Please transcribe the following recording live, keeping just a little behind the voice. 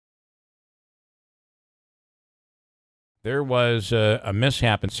There was a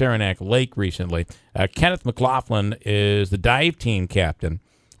mishap in Saranac Lake recently. Kenneth Mclaughlin is the dive team captain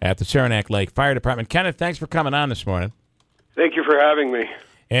at the Saranac Lake Fire Department. Kenneth, thanks for coming on this morning. Thank you for having me.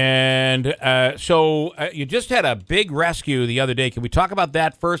 And so you just had a big rescue the other day. Can we talk about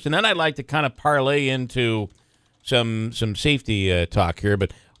that first? And then I'd like to kind of parlay into some safety talk here.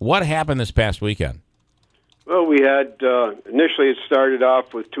 But what happened this past weekend? Well, we had, initially it started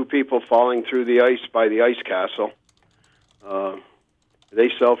off with two people falling through the ice by the ice castle. They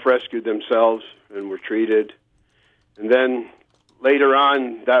self-rescued themselves and were treated. And then later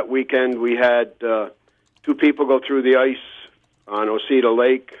on that weekend, we had two people go through the ice on Utica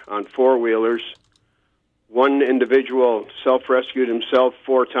Lake on four-wheelers. One individual self-rescued himself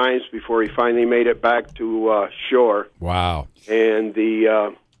 4 times before he finally made it back to shore. Wow. And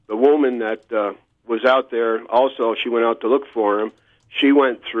the woman that was out there also, she went out to look for him. She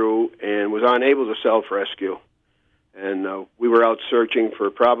went through and was unable to self-rescue. And we were out searching for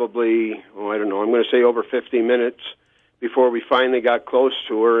probably, I don't know, I'm going to say over 50 minutes before we finally got close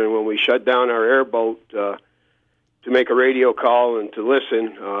to her. And when we shut down our airboat to make a radio call and to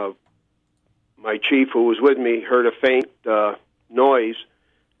listen, my chief, who was with me, heard a faint noise,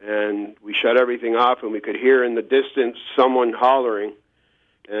 and we shut everything off, and we could hear in the distance someone hollering.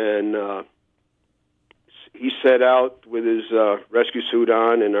 And he set out with his rescue suit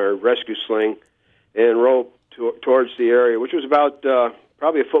on and our rescue sling and rope towards the area, which was about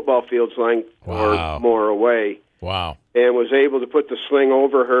probably a football field's length or more away. Wow. And was able to put the sling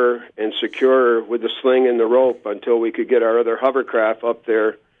over her and secure her with the sling and the rope until we could get our other hovercraft up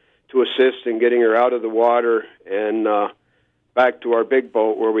there to assist in getting her out of the water and back to our big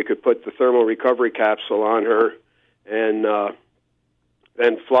boat where we could put the thermal recovery capsule on her and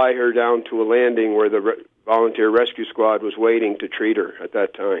then fly her down to a landing where the volunteer rescue squad was waiting to treat her at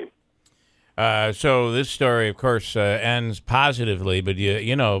that time. So this story, of course, ends positively, but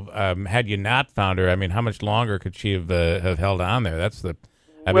you know, had you not found her, I mean, how much longer could she have held on there? That's the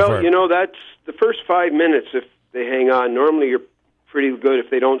well, you know, that's the first 5 minutes. If they hang on, normally you're pretty good. If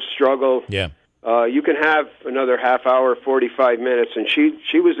they don't struggle, yeah, you can have another half hour, 45 minutes, and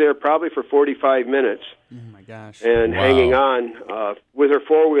she was there probably for 45 minutes. Oh my gosh! And hanging on with her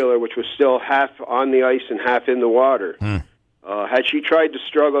four-wheeler, which was still half on the ice and half in the water. Had she tried to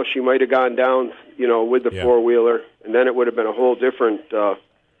struggle, she might have gone down, you know, with the four-wheeler, and then it would have been a whole different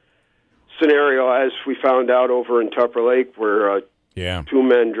scenario, as we found out over in Tupper Lake, where 2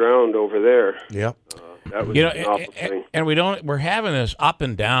 men drowned over there. Yep. That was an awful thing. And we're having this up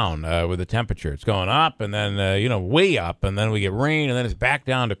and down with the temperature. It's going up and then, you know, way up, and then we get rain, and then it's back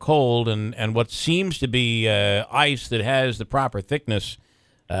down to cold, and what seems to be ice that has the proper thickness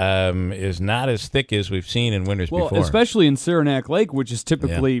is not as thick as we've seen in winters before. Well, especially in Saranac Lake, which is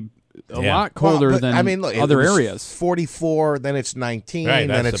typically a lot colder than look, other areas. 44, then it's 19, right,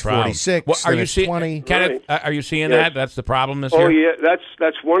 then it's 46, well, then it's 20. Kenneth, are you seeing that? That's the problem this year? Oh, yeah,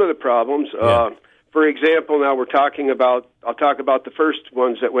 that's one of the problems. For example, now we're talking about, I'll talk about the first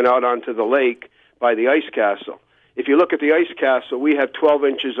ones that went out onto the lake by the ice castle. If you look at the ice castle, we have 12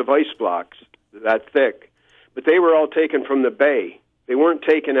 inches of ice blocks, that thick. But they were all taken from the bay. They weren't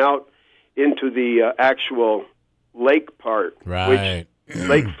taken out into the actual lake part, right. Which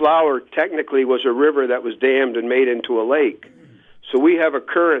Lake Flower technically was a river that was dammed and made into a lake. So we have a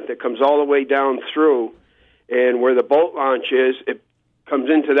current that comes all the way down through, and where the boat launch is, it comes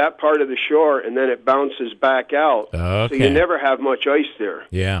into that part of the shore, and then it bounces back out. Okay. So you never have much ice there.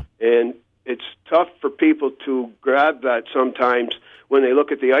 Yeah. And it's tough for people to grab that sometimes when they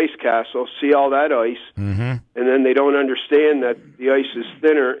look at the ice castle, see all that ice, and then they don't understand that the ice is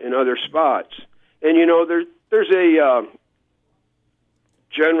thinner in other spots. And, you know, there's a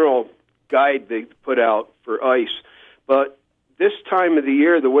general guide they put out for ice, but this time of the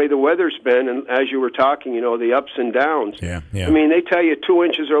year, the way the weather's been, and as you were talking, you know, the ups and downs, yeah. I mean, they tell you 2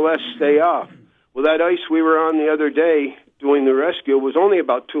 inches or less, stay off. Well, that ice we were on the other day doing the rescue was only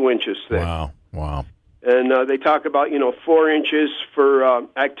about 2 inches thick. Wow. And they talk about, you know, 4 inches for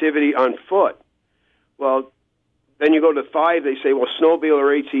activity on foot. Well, then you go to 5, they say, well, snowmobile or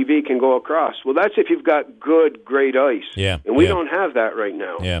ATV can go across. Well, that's if you've got good, great ice. Yeah. And we don't have that right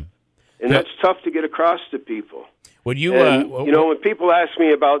now. Yeah. And that's tough to get across to people. Would you, you know, when people ask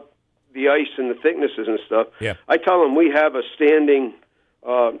me about the ice and the thicknesses and stuff, I tell them we have a standing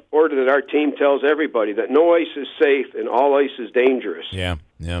order that our team tells everybody that no ice is safe and all ice is dangerous. Yeah.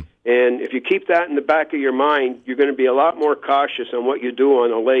 And if you keep that in the back of your mind, you're going to be a lot more cautious on what you do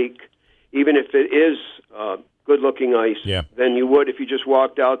on a lake, even if it is good-looking ice, than you would if you just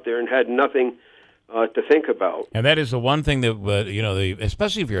walked out there and had nothing to think about. And that is the one thing that, you know,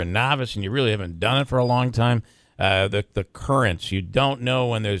 especially if you're a novice and you really haven't done it for a long time, the currents. You don't know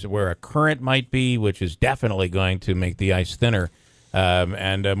where a current might be, which is definitely going to make the ice thinner.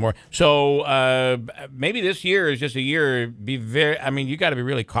 And more. So maybe this year is just a year. You got to be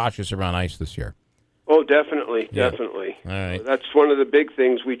really cautious around ice this year. Oh, definitely. All right. That's one of the big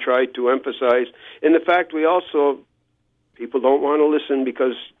things we try to emphasize. And the fact people don't want to listen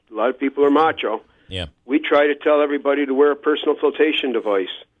because a lot of people are macho. Yeah. We try to tell everybody to wear a personal flotation device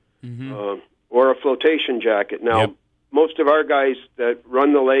or a flotation jacket. Now, most of our guys that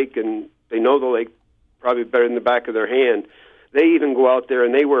run the lake and they know the lake probably better than the back of their hand, they even go out there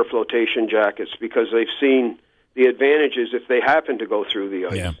and they wear flotation jackets because they've seen the advantages if they happen to go through the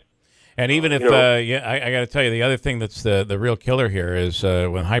ice. Yeah. And even if, I got to tell you, the other thing that's the real killer here is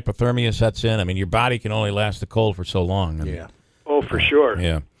when hypothermia sets in. I mean, your body can only last the cold for so long. And, Oh, for sure.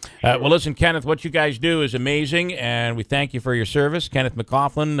 Yeah. Well, listen, Kenneth, what you guys do is amazing, and we thank you for your service. Kenneth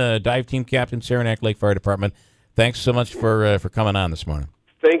Mclaughlin, Dive Team Captain, Saranac Lake Fire Department. Thanks so much for coming on this morning.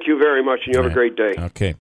 Thank you very much, and you have a great day. Okay.